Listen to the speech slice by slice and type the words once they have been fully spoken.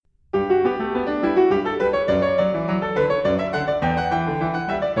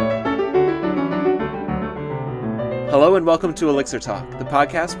Hello and welcome to Elixir Talk, the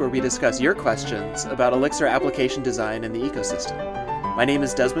podcast where we discuss your questions about Elixir application design and the ecosystem. My name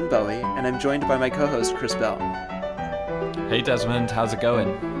is Desmond Bowie, and I'm joined by my co-host Chris Bell. Hey Desmond, how's it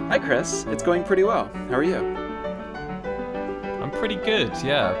going? Hi Chris, it's going pretty well. How are you? I'm pretty good,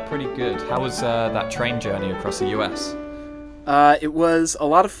 yeah, pretty good. How was that train journey across the US? It was a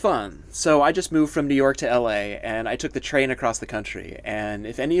lot of fun. So I just moved from New York to LA, and I took the train across the country. And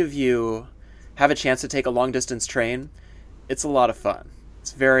if any of you have a chance to take a long-distance train, it's a lot of fun.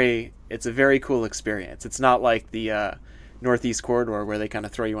 It's a very cool experience. It's not like the Northeast Corridor where they kind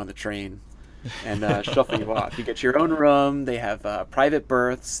of throw you on the train and shuffle you off. You get your own room. They have private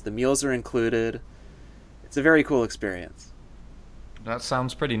berths. The meals are included. It's a very cool experience. That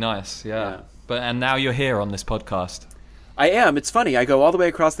sounds pretty nice, yeah. And now you're here on this podcast. I am. It's funny. I go all the way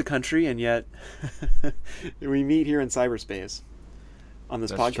across the country, and yet we meet here in cyberspace on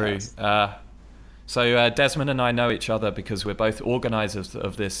this podcast. True. So Desmond and I know each other because we're both organizers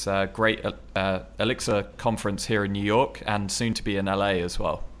of this great Elixir conference here in New York and soon to be in LA as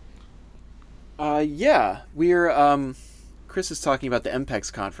well. Yeah. We're Chris is talking about the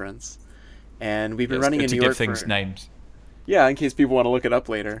MPEX conference, and we've been running in New York. It's good to give things names. Yeah, in case people want to look it up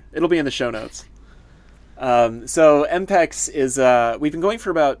later. It'll be in the show notes. So MPEX is, we've been going for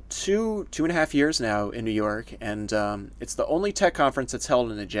about two and a half years now in New York, and it's the only tech conference that's held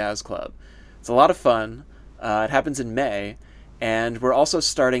in a jazz club. It's a lot of fun. It happens in May, and we're also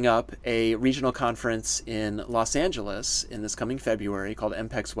starting up a regional conference in Los Angeles in this coming February called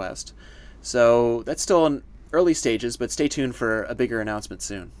MPEX West. So that's still in early stages, but stay tuned for a bigger announcement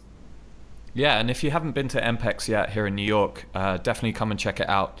soon. Yeah, and if you haven't been to MPEX yet here in New York, definitely come and check it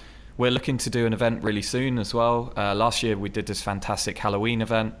out. We're looking to do an event really soon as well. Last year we did this fantastic Halloween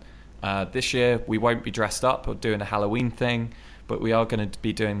event. This year we won't be dressed up or doing a Halloween thing, but we are going to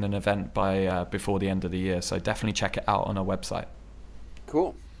be doing an event by before the end of the year. So definitely check it out on our website.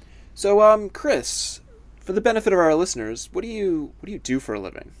 Cool. So, Chris, for the benefit of our listeners, what do you do for a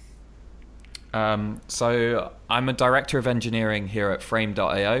living? So I'm a director of engineering here at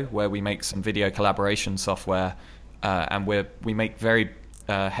Frame.io, where we make some video collaboration software, and we make very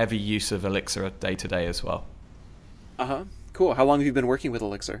heavy use of Elixir day to day as well. Cool. How long have you been working with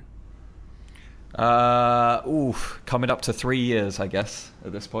Elixir? Coming up to 3 years, I guess,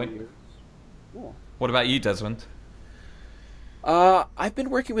 at this point. Cool. What about you, Desmond? I've been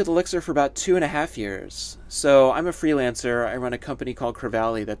working with Elixir for about 2.5 years. So I'm a freelancer. I run a company called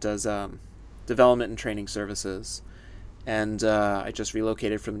Crevali that does development and training services. And I just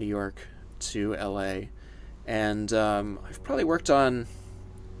relocated from New York to LA. And I've probably worked on,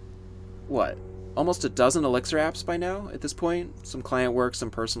 almost a dozen Elixir apps by now at this point. Some client work,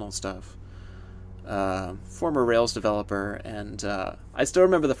 some personal stuff. Former Rails developer, and I still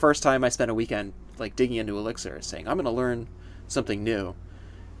remember the first time I spent a weekend digging into Elixir, saying I'm going to learn something new,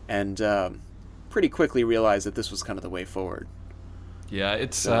 and pretty quickly realized that this was kind of the way forward. Yeah,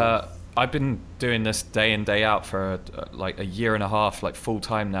 it's I've been doing this day in day out for a year and a half, full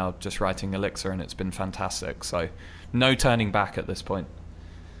time now, just writing Elixir, and it's been fantastic. So no turning back at this point.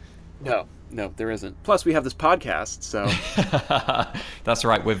 No, there isn't. Plus, we have this podcast, so... That's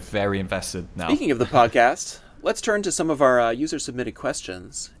right, we're very invested now. Speaking of the podcast, let's turn to some of our user-submitted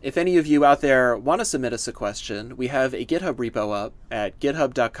questions. If any of you out there want to submit us a question, we have a GitHub repo up at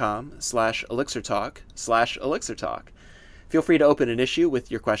github.com/elixirtalk/elixirtalk. Feel free to open an issue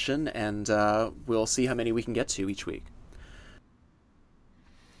with your question, and we'll see how many we can get to each week.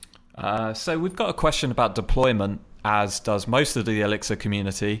 So we've got a question about deployment, as does most of the Elixir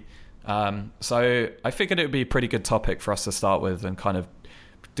community. So I figured it would be a pretty good topic for us to start with and kind of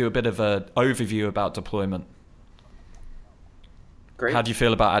do a bit of an overview about deployment. Great. How do you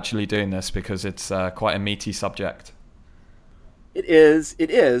feel about actually doing this? Because it's quite a meaty subject. It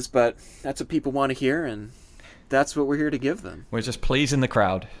is, but that's what people want to hear, and that's what we're here to give them. We're just pleasing the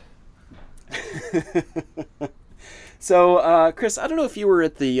crowd. So, Chris, I don't know if you were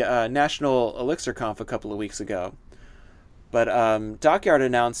at the National Elixir Conf a couple of weeks ago, but Dockyard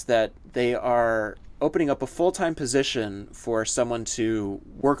announced that they are opening up a full-time position for someone to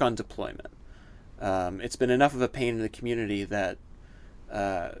work on deployment. It's been enough of a pain in the community that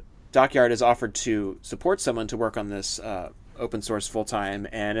Dockyard has offered to support someone to work on this open source full-time,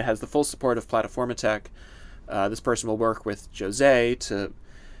 and it has the full support of Plataforma Tech. This person will work with Jose to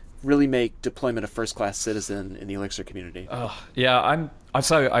really make deployment a first-class citizen in the Elixir community. Yeah,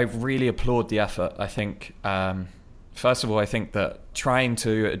 I really applaud the effort. I think... First of all, I think that trying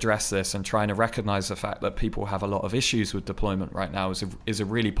to address this and trying to recognize the fact that people have a lot of issues with deployment right now is a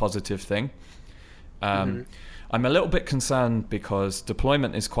really positive thing. Um, I'm a little bit concerned because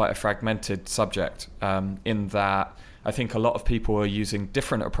deployment is quite a fragmented subject, in that I think a lot of people are using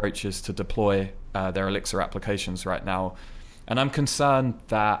different approaches to deploy their Elixir applications right now. And I'm concerned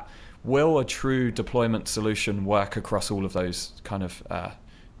that will a true deployment solution work across all of those kind of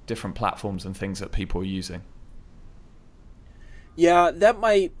different platforms and things that people are using? Yeah,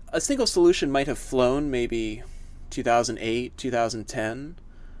 a single solution might have flown maybe 2008, 2010.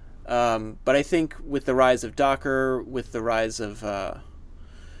 But I think with the rise of Docker, with the rise of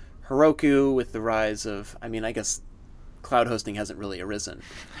Heroku, with the rise of, I guess cloud hosting hasn't really arisen,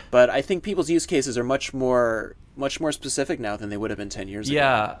 but I think people's use cases are much more specific now than they would have been 10 years ago.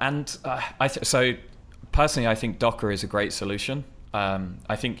 Yeah, and so personally, I think Docker is a great solution.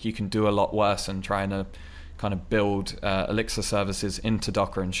 I think you can do a lot worse than trying to kind of build Elixir services into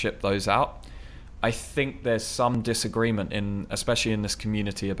Docker and ship those out. I think there's some disagreement especially in this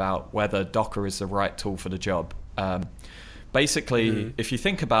community, about whether Docker is the right tool for the job. Basically, if you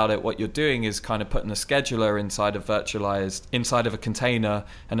think about it, what you're doing is kind of putting a scheduler inside of a container,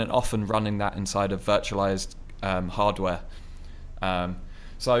 and then often running that inside of virtualized hardware.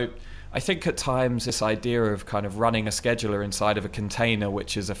 So I think at times this idea of kind of running a scheduler inside of a container,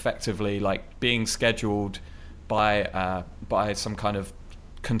 which is effectively like being scheduled by some kind of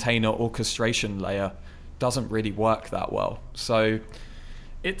container orchestration layer, doesn't really work that well. So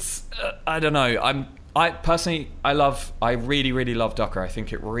it's I don't know. I personally really, really love Docker. I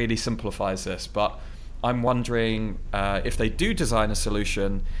think it really simplifies this, but I'm wondering if they do design a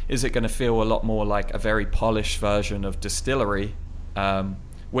solution, is it going to feel a lot more like a very polished version of Distillery,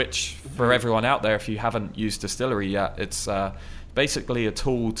 which for everyone out there, if you haven't used Distillery yet, it's basically a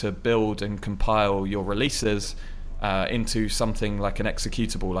tool to build and compile your releases into something like an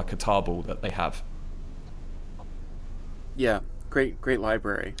executable, like a tarball that they have. Yeah, great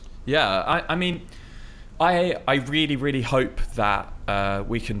library. Yeah, I mean, I really, really hope that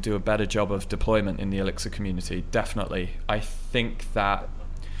we can do a better job of deployment in the Elixir community, definitely. I think that...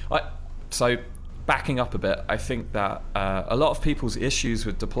 So, backing up a bit, I think that a lot of people's issues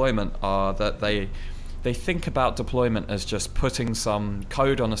with deployment are that they think about deployment as just putting some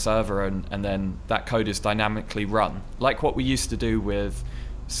code on a server and then that code is dynamically run. Like what we used to do with,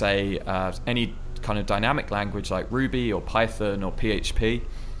 say, any kind of dynamic language like Ruby or Python or PHP.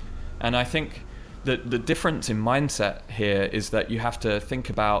 And I think that the difference in mindset here is that you have to think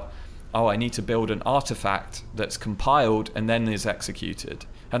about, I need to build an artifact that's compiled and then is executed.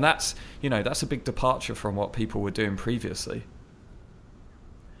 And that's a big departure from what people were doing previously.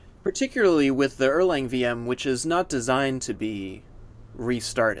 Particularly with the Erlang VM, which is not designed to be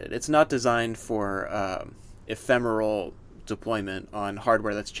restarted. It's not designed for ephemeral deployment on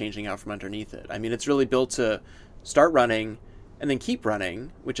hardware that's changing out from underneath it. I mean, it's really built to start running and then keep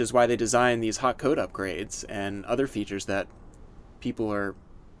running, which is why they design these hot code upgrades and other features that people are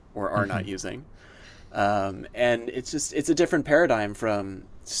not using. And it's a different paradigm from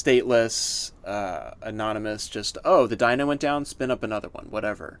stateless, anonymous, just, the dyno went down, spin up another one,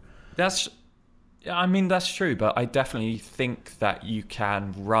 whatever. That's true, but I definitely think that you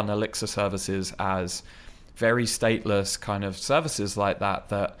can run Elixir services as very stateless kind of services like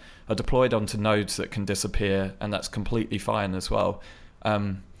that are deployed onto nodes that can disappear, and that's completely fine as well.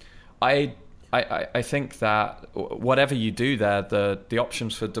 I think that whatever you do there, the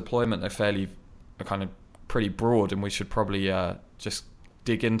options for deployment are kind of pretty broad, and we should probably just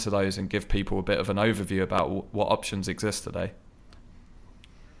dig into those and give people a bit of an overview about what options exist today.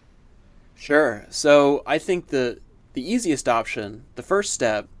 Sure. So I think the easiest option, the first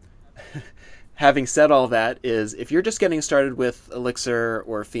step, having said all that, is if you're just getting started with Elixir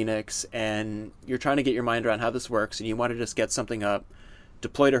or Phoenix and you're trying to get your mind around how this works and you want to just get something up,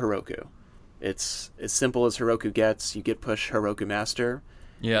 deploy to Heroku. It's as simple as Heroku gets. You git push Heroku master,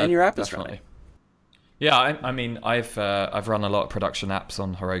 and your app is running. Yeah, I mean, I've run a lot of production apps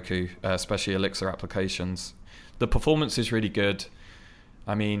on Heroku, especially Elixir applications. The performance is really good.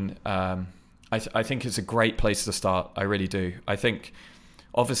 I mean, I think it's a great place to start. I really do. I think,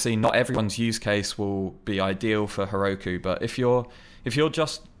 obviously, not everyone's use case will be ideal for Heroku, but if you're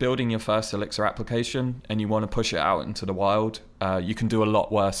just building your first Elixir application and you want to push it out into the wild, you can do a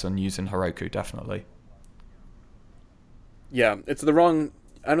lot worse than using Heroku, definitely. Yeah, it's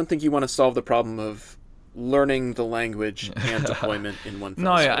I don't think you want to solve the problem of learning the language and deployment in one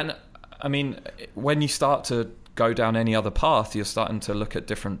fell swoop. And I mean, when you start to go down any other path, you're starting to look at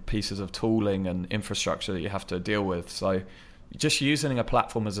different pieces of tooling and infrastructure that you have to deal with. So just using a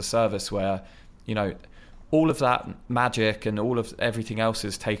platform as a service where, all of that magic and all of everything else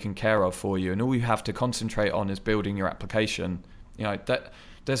is taken care of for you, and all you have to concentrate on is building your application. That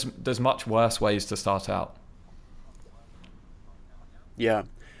there's much worse ways to start out. Yeah.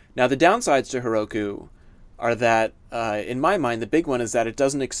 Now, the downsides to Heroku are that, in my mind, the big one is that it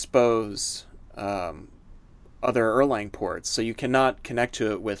doesn't expose other Erlang ports. So you cannot connect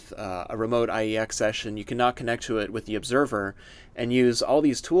to it with a remote IEX session. You cannot connect to it with the observer and use all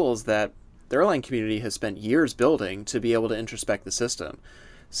these tools that the Erlang community has spent years building to be able to introspect the system.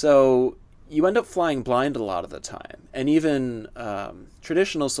 So you end up flying blind a lot of the time. And even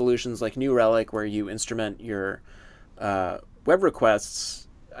traditional solutions like New Relic, where you instrument your web requests,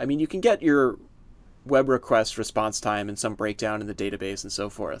 I mean, you can get your web request response time and some breakdown in the database and so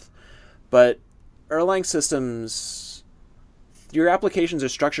forth. But Erlang systems, your applications are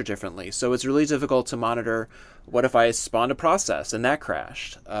structured differently, so it's really difficult to monitor. What if I spawned a process and that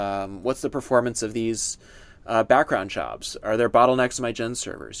crashed? What's the performance of these background jobs? Are there bottlenecks in my gen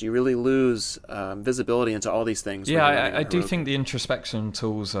servers? You really lose visibility into all these things. Yeah, I do think the introspection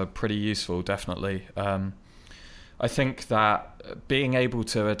tools are pretty useful, definitely. I think that being able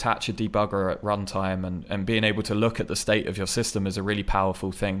to attach a debugger at runtime and being able to look at the state of your system is a really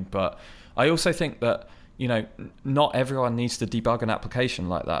powerful thing. But I also think that, not everyone needs to debug an application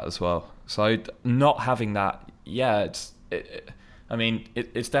like that as well. So not having that, it's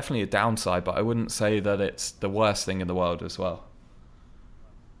definitely a downside, but I wouldn't say that it's the worst thing in the world as well.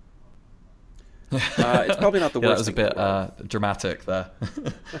 It's probably not the worst. That was a bit dramatic there.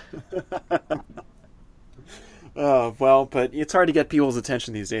 Well, but it's hard to get people's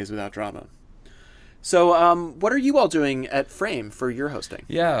attention these days without drama. So what are you all doing at Frame for your hosting?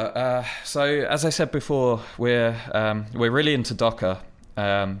 Yeah, so as I said before, we're really into Docker.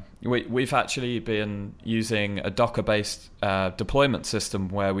 We've actually been using a Docker-based deployment system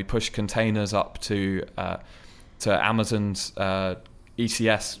where we push containers up to Amazon's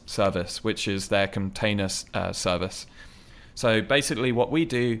ECS service, which is their container service. So basically what we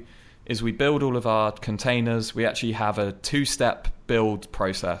do is we build all of our containers. We actually have a two-step build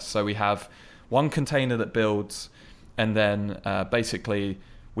process. So we have one container that builds, and then basically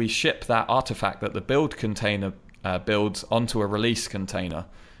we ship that artifact that the build container builds onto a release container.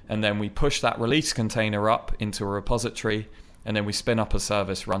 And then we push that release container up into a repository, and then we spin up a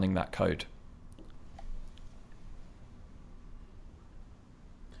service running that code.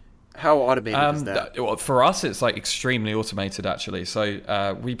 How automated is that? For us, it's like extremely automated, actually.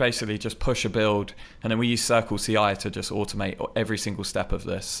 So we basically just push a build, and then we use Circle CI to just automate every single step of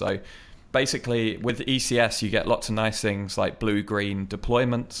this. So basically, with ECS, you get lots of nice things like blue-green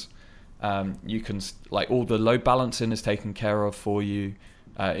deployments. You can, all the load balancing is taken care of for you.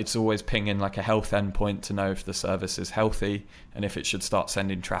 It's always pinging like a health endpoint to know if the service is healthy and if it should start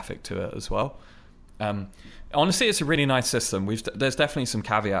sending traffic to it as well. Honestly, it's a really nice system. There's definitely some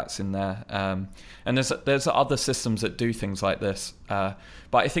caveats in there, and there's other systems that do things like this. But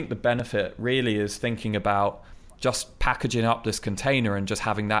I think the benefit really is thinking about just packaging up this container and just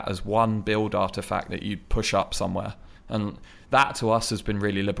having that as one build artifact that you push up somewhere, and that to us has been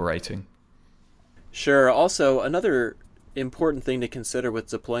really liberating. Sure. Also, another important thing to consider with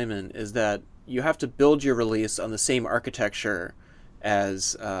deployment is that you have to build your release on the same architecture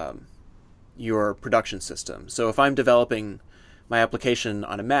as your production system. So if I'm developing my application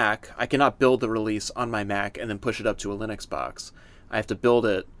on a Mac, I cannot build the release on my Mac and then push it up to a Linux box. I have to build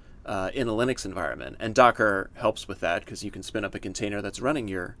it in a Linux environment. And Docker helps with that because you can spin up a container that's running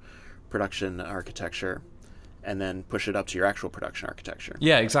your production architecture and then push it up to your actual production architecture.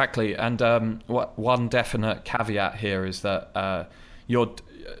 Yeah, exactly. And one definite caveat here is that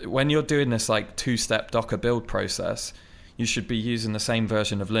when you're doing this two-step Docker build process, you should be using the same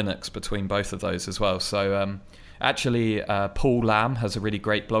version of Linux between both of those as well. So actually, Paul Lamb has a really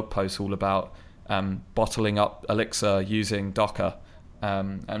great blog post all about bottling up Elixir using Docker.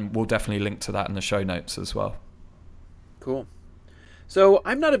 And we'll definitely link to that in the show notes as well. Cool. So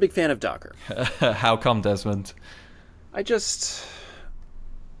I'm not a big fan of Docker. How come, Desmond? I don't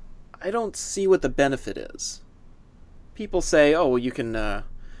see what the benefit is. People say, oh, well, you can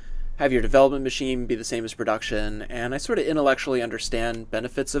have your development machine be the same as production, and I sort of intellectually understand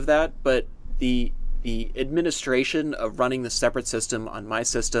benefits of that, but the administration of running the separate system on my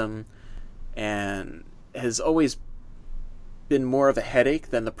system and has always been more of a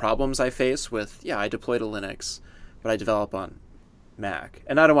headache than the problems I face with, I deploy to Linux, but I develop on Mac.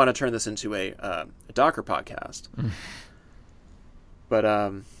 And I don't want to turn this into a Docker podcast.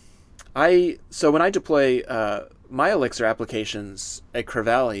 But so when I deploy my Elixir applications at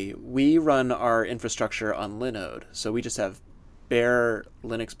Crevali, we run our infrastructure on Linode. So we just have bare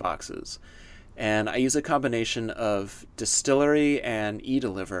Linux boxes. And I use a combination of Distillery and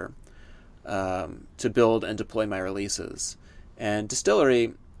eDeliver to build and deploy my releases. And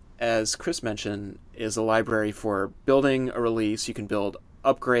Distillery, as Chris mentioned, is a library for building a release. You can build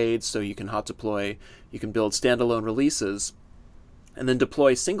upgrades, so you can hot deploy. You can build standalone releases, and then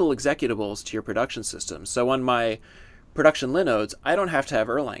deploy single executables to your production system. So on my production Linodes, I don't have to have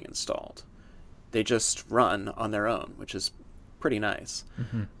Erlang installed. They just run on their own, which is pretty nice.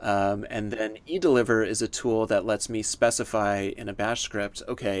 And then eDeliver is a tool that lets me specify in a bash script,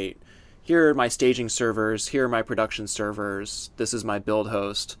 okay, here are my staging servers, here are my production servers, this is my build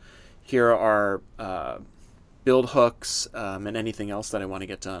host, here are build hooks, and anything else that I want to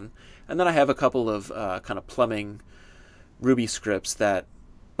get done. And then I have a couple of kind of plumbing Ruby scripts that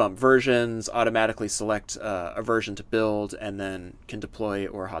bump versions, automatically select a version to build, and then can deploy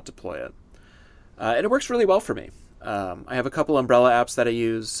or hot deploy it. And it works really well for me. I have a couple umbrella apps that I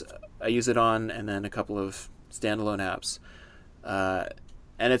use it on, and then a couple of standalone apps.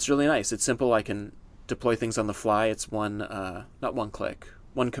 And it's really nice. It's simple. I can deploy things on the fly. It's not one click,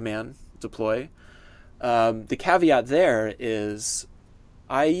 one command, deploy. The caveat there is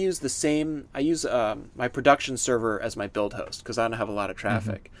I use my production server as my build host because I don't have a lot of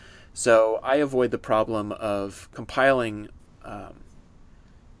traffic. So I avoid the problem of compiling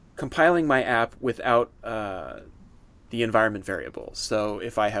my app without the environment variables. So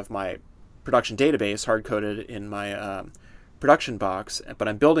if I have my production database hard-coded in my production box, but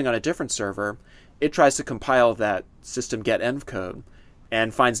I'm building on a different server, it tries to compile that system get env code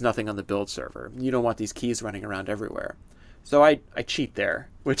and finds nothing on the build server. You don't want these keys running around everywhere. So I cheat there,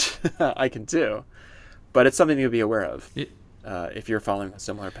 which I can do, but it's something to be aware of if you're following a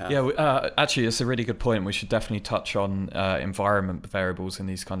similar path. Yeah, actually, it's a really good point. We should definitely touch on environment variables in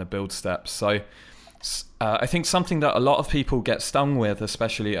these kind of build steps. So I think something that a lot of people get stung with,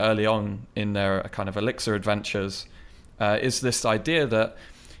 especially early on in their kind of Elixir adventures, is this idea that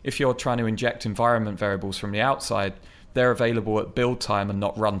if you're trying to inject environment variables from the outside, they're available at build time and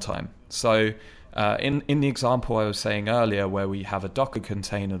not runtime. So in the example I was saying earlier, where we have a Docker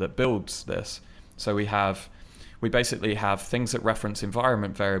container that builds this, so we basically have things that reference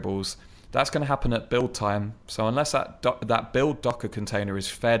environment variables. That's going to happen at build time. So unless that build Docker container is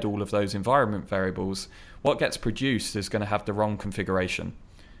fed all of those environment variables, what gets produced is going to have the wrong configuration.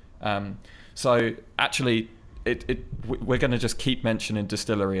 So actually, we're going to just keep mentioning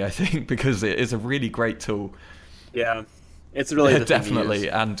Distillery, I think, because it is a really great tool. Yeah, it's really the definitely,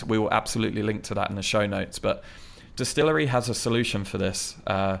 thing to use. And we will absolutely link to that in the show notes. But Distillery has a solution for this,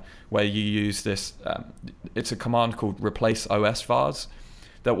 where you use this. It's a command called replace OS vars.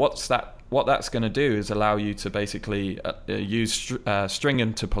 What that's going to do is allow you to basically use string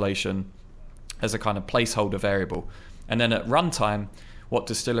interpolation as a kind of placeholder variable, and then at runtime, what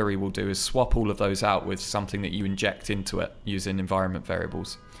Distillery will do is swap all of those out with something that you inject into it using environment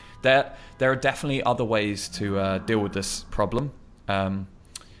variables. There are definitely other ways to deal with this problem, and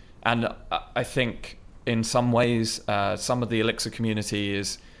I think in some ways some of the Elixir community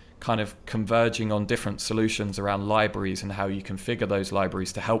is kind of converging on different solutions around libraries and how you configure those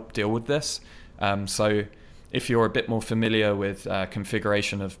libraries to help deal with this. So if you're a bit more familiar with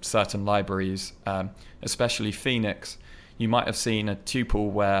configuration of certain libraries, especially Phoenix, you might have seen a tuple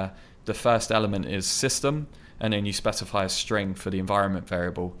where the first element is system, and then you specify a string for the environment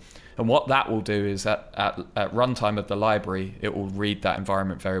variable. And what that will do is at runtime of the library, it will read that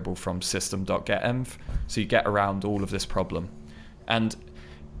environment variable from system.getEnv. So you get around all of this problem. And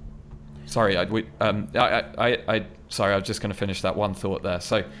sorry, I was just going to finish that one thought there.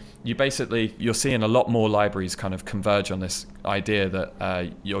 So you're seeing a lot more libraries kind of converge on this idea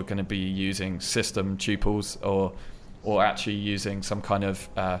that you're going to be using system tuples or actually using some kind of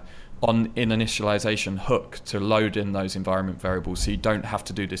in initialization hook to load in those environment variables, so you don't have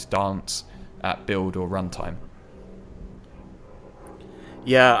to do this dance at build or runtime.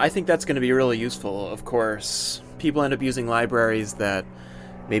 Yeah, I think that's going to be really useful. Of course, people end up using libraries that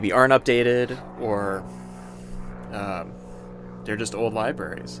maybe aren't updated, or they're just old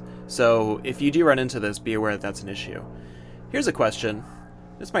libraries. So if you do run into this, be aware that that's an issue. Here's a question.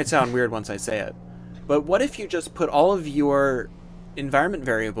 This might sound weird once I say it, but what if you just put all of your environment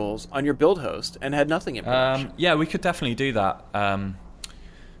variables on your build host and had nothing in production? Yeah, we could definitely do that.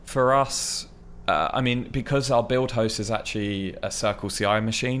 For us, because our build host is actually a Circle CI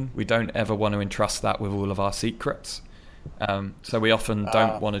machine, we don't ever want to entrust that with all of our secrets. So we often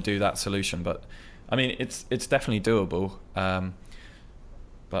don't want to do that solution. But it's definitely doable.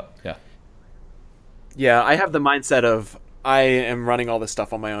 But yeah. Yeah, I have the mindset of I am running all this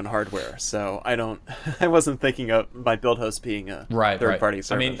stuff on my own hardware, so I don't. I wasn't thinking of my build host being a third-party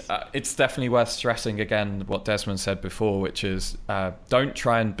service. I mean, it's definitely worth stressing again what Desmond said before, which is don't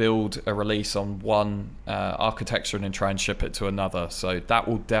try and build a release on one architecture and then try and ship it to another. So that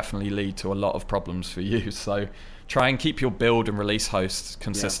will definitely lead to a lot of problems for you. So try and keep your build and release hosts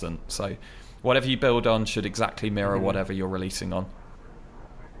consistent. Yeah. So whatever you build on should exactly mirror whatever you're releasing on.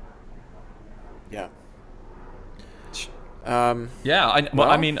 Yeah. I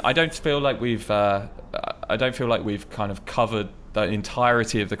mean, I don't feel like we've kind of covered the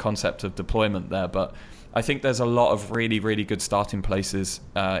entirety of the concept of deployment there, but I think there's a lot of really, really good starting places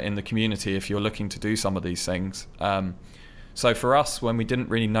in the community if you're looking to do some of these things. So for us, when we didn't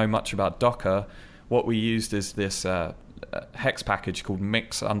really know much about Docker, what we used is this hex package called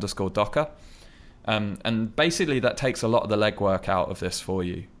mix_docker, and basically that takes a lot of the legwork out of this for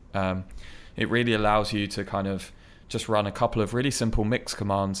you. It really allows you to kind of just run a couple of really simple mix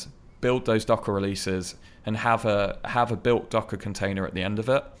commands, build those Docker releases, and have a built Docker container at the end of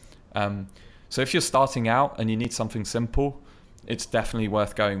it. So if you're starting out and you need something simple, it's definitely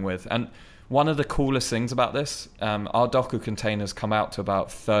worth going with. And one of the coolest things about this, our Docker containers come out to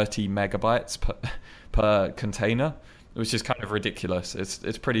about 30 megabytes per container, which is kind of ridiculous.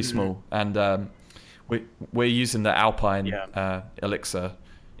 It's pretty small, and we're using the Alpine Elixir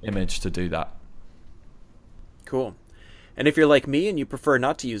image to do that. Cool. And if you're like me and you prefer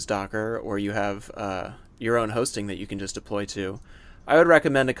not to use Docker, or you have your own hosting that you can just deploy to, I would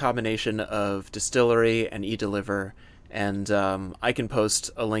recommend a combination of Distillery and eDeliver. And I can post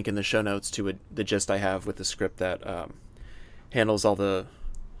a link in the show notes to the gist I have with the script that handles all the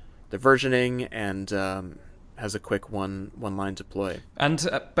versioning and has a quick one-line deploy. And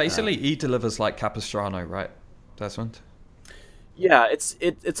basically eDeliver's like Capistrano, right, Desmond? Yeah,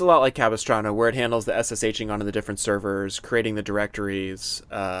 it's a lot like Capistrano, where it handles the SSHing onto the different servers, creating the directories,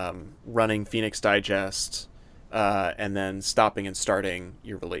 running Phoenix Digest, and then stopping and starting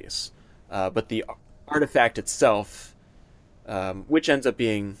your release. But the artifact itself, which ends up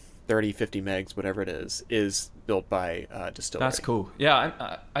being 30, 50 megs, whatever it is built by Distillery. That's cool.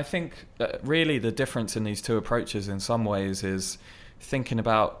 Yeah, I think that really the difference in these two approaches in some ways is thinking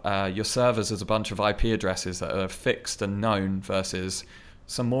about your servers as a bunch of IP addresses that are fixed and known versus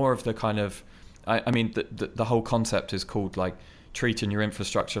some more of the kind of, I mean, the whole concept is called like treating your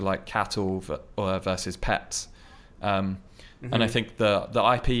infrastructure like cattle versus pets. And I think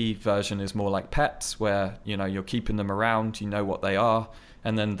the IP version is more like pets, where you're keeping them around, you know what they are,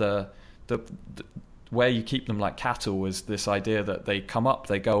 and then the where you keep them like cattle is this idea that they come up,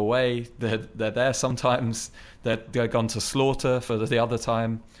 they go away, they're there sometimes, they're gone to slaughter for the other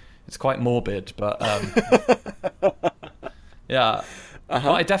time. It's quite morbid, but yeah.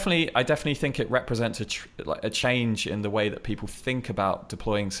 Well, I definitely think it represents a change in the way that people think about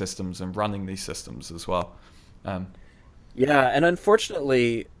deploying systems and running these systems as well. Yeah, and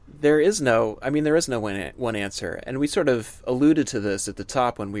unfortunately, there is no one answer. And we sort of alluded to this at the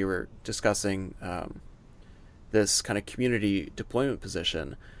top when we were discussing this kind of community deployment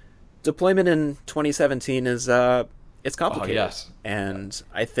position. Deployment in 2017 is it's complicated. Oh, yes. And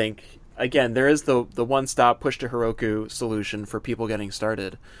I think, again, there is the one-stop push to Heroku solution for people getting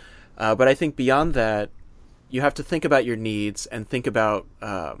started. But I think beyond that, you have to think about your needs and think about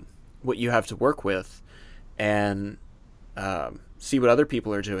what you have to work with, and see what other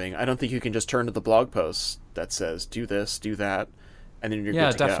people are doing. I don't think you can just turn to the blog post that says do this, do that, and then you're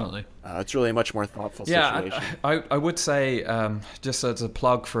good to definitely. Go. It's really a much more thoughtful situation. I would say, just as a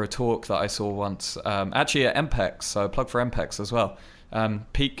plug for a talk that I saw once, actually at MPEX, so a plug for MPEX as well.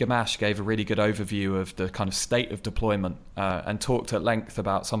 Pete Gamache gave a really good overview of the kind of state of deployment and talked at length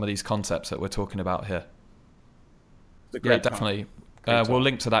about some of these concepts that we're talking about here. Yeah, definitely. We'll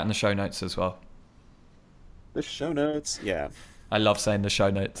link to that in the show notes as well. The show notes, yeah. I love saying the show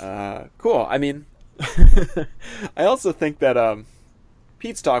notes. Cool. I mean, I also think that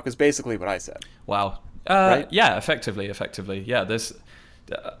Pete's talk was basically what I said. Wow. Right? Yeah, effectively. Yeah, there's...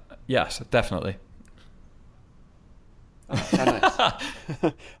 yes, definitely. How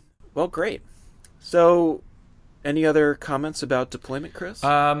nice. Well, great. So, any other comments about deployment, Chris?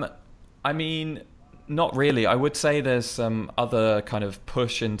 I mean... Not really. I would say there's some other kind of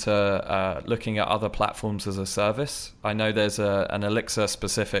push into looking at other platforms as a service. I know there's an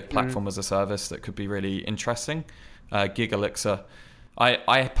Elixir-specific platform as a service that could be really interesting, Gig Elixir.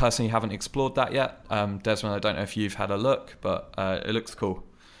 I personally haven't explored that yet. Desmond, I don't know if you've had a look, but it looks cool.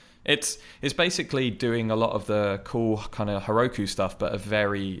 It's basically doing a lot of the cool kind of Heroku stuff, but a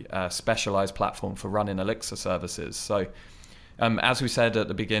very specialized platform for running Elixir services. So as we said at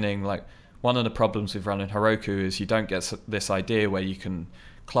the beginning, like, one of the problems with running Heroku is you don't get this idea where you can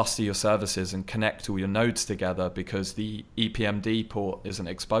cluster your services and connect all your nodes together because the EPMD port isn't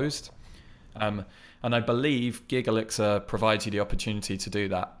exposed. And I believe Gig Elixir provides you the opportunity to do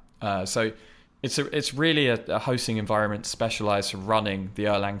that. So it's really a hosting environment specialized for running the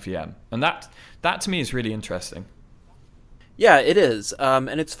Erlang VM. And that to me is really interesting. Yeah, it is.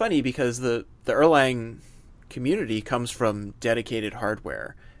 And it's funny because the Erlang community comes from dedicated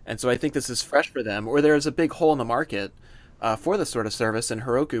hardware. And so I think this is fresh for them, or there's a big hole in the market for this sort of service. And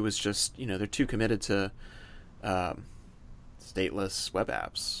Heroku was just, they're too committed to stateless web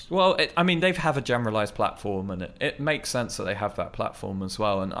apps. Well, they have a generalized platform, and it makes sense that they have that platform as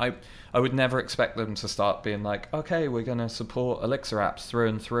well. And I would never expect them to start being like, okay, we're going to support Elixir apps through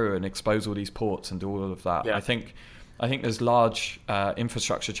and through and expose all these ports and do all of that. Yeah. I think there's large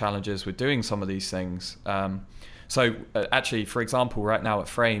infrastructure challenges with doing some of these things. So actually, for example, right now at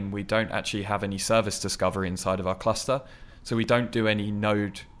Frame, we don't actually have any service discovery inside of our cluster. So we don't do any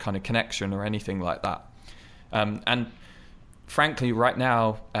node kind of connection or anything like that. And frankly, right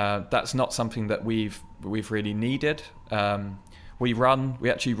now, that's not something that we've really needed. We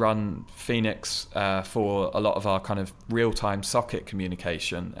actually run Phoenix for a lot of our kind of real-time socket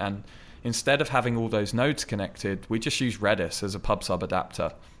communication. And instead of having all those nodes connected, we just use Redis as a pub sub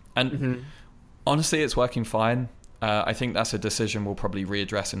adapter. And honestly, it's working fine. I think that's a decision we'll probably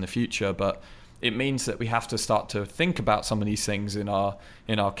readdress in the future, but it means that we have to start to think about some of these things in our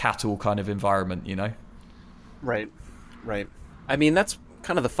cattle kind of environment, Right. I mean, that's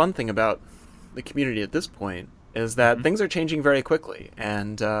kind of the fun thing about the community at this point is that things are changing very quickly.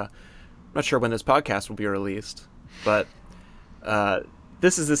 And I'm not sure when this podcast will be released, but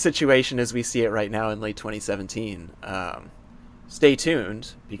this is the situation as we see it right now in late 2017. Stay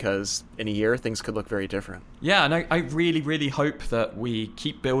tuned, because in a year, things could look very different. Yeah, and I really, really hope that we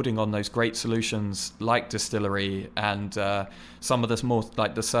keep building on those great solutions like Distillery and some of this more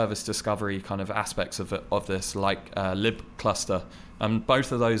like the service discovery kind of aspects of this, like libcluster.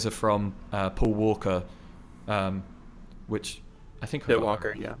 Both of those are from Paul Walker, which I think...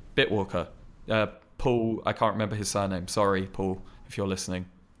 Bitwalker, yeah. Bitwalker. Paul, I can't remember his surname. Sorry, Paul, if you're listening.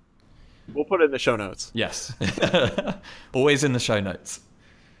 We'll put it in the show notes. Yes. Always in the show notes.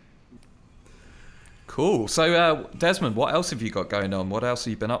 Cool. So, Desmond, what else have you got going on? What else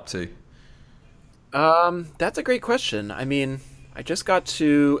have you been up to? That's a great question. I mean, I just got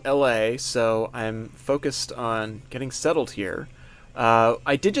to LA, so I'm focused on getting settled here.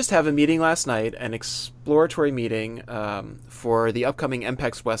 I did just have a meeting last night, an exploratory meeting for the upcoming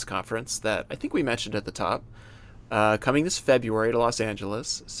MPEX West conference that I think we mentioned at the top. Coming this February to Los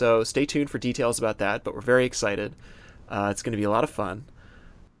Angeles, so stay tuned for details about that, but we're very excited. It's going to be a lot of fun.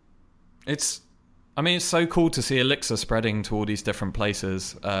 It's so cool to see Elixir spreading to all these different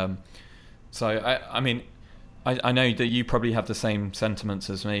places. So, I know that you probably have the same sentiments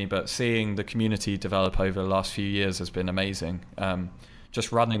as me, but seeing the community develop over the last few years has been amazing.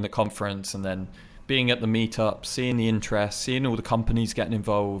 Just running the conference and then being at the meetup, seeing the interest, seeing all the companies getting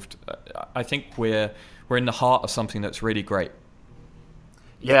involved. I think we're in the heart of something that's really great.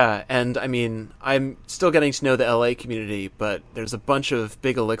 Yeah, and I mean, I'm still getting to know the LA community, but there's a bunch of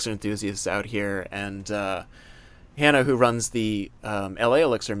big Elixir enthusiasts out here, and Hannah, who runs the LA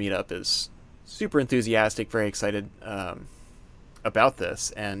Elixir meetup, is super enthusiastic, very excited about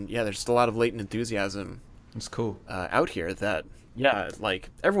this, and yeah, there's just a lot of latent enthusiasm. It's cool out here that like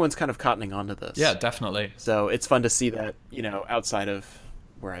everyone's kind of cottoning onto this. Yeah, definitely. So it's fun to see that outside of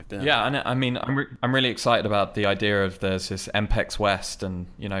where I've been. Yeah, and I mean, I'm really excited about the idea of there's this MPEX West, and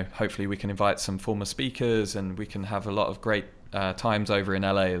hopefully we can invite some former speakers, and we can have a lot of great times over in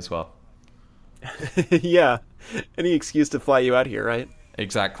LA as well. Yeah, any excuse to fly you out here, right?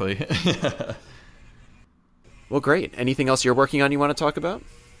 Exactly. Well, great. Anything else you're working on you want to talk about?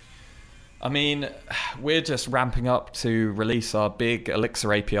 I mean, we're just ramping up to release our big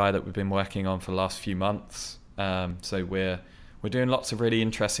Elixir API that we've been working on for the last few months. So we're doing lots of really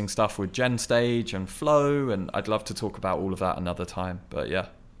interesting stuff with GenStage and Flow, and I'd love to talk about all of that another time. But yeah.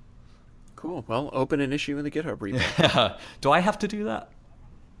 Cool. Well, open an issue in the GitHub repo. Do I have to do that?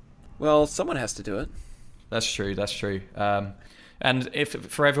 Well, someone has to do it. That's true. And if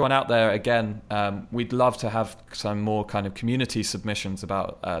for everyone out there, again, we'd love to have some more kind of community submissions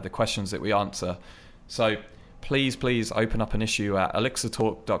about the questions that we answer. So please open up an issue at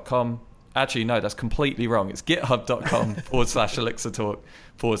elixirtalk.com. Actually, no, that's completely wrong. It's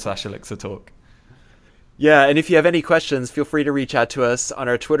github.com/elixirtalk/elixirtalk. Yeah, and if you have any questions, feel free to reach out to us on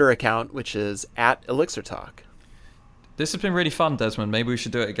our Twitter account, which is @ElixirTalk. This has been really fun, Desmond. Maybe we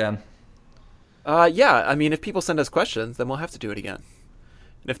should do it again. Yeah, I mean, if people send us questions, then we'll have to do it again.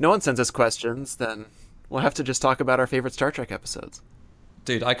 And if no one sends us questions, then we'll have to just talk about our favorite Star Trek episodes.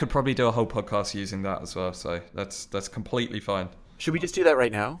 Dude, I could probably do a whole podcast using that as well, so that's completely fine. Should we just do that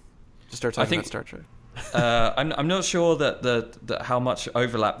right now? Just start talking about Star Trek. I'm not sure that how much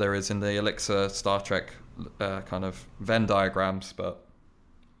overlap there is in the Elixir Star Trek kind of Venn diagrams, but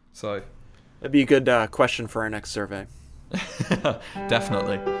so that'd be a good question for our next survey.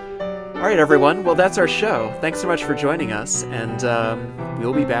 Definitely. All right, everyone. Well, that's our show. Thanks so much for joining us, and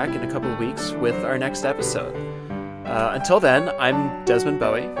we'll be back in a couple of weeks with our next episode. Until then, I'm Desmond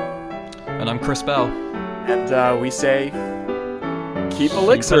Bowie. And I'm Chris Bell. And we say, keep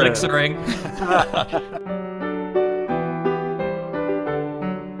elixiring. Keep elixiring.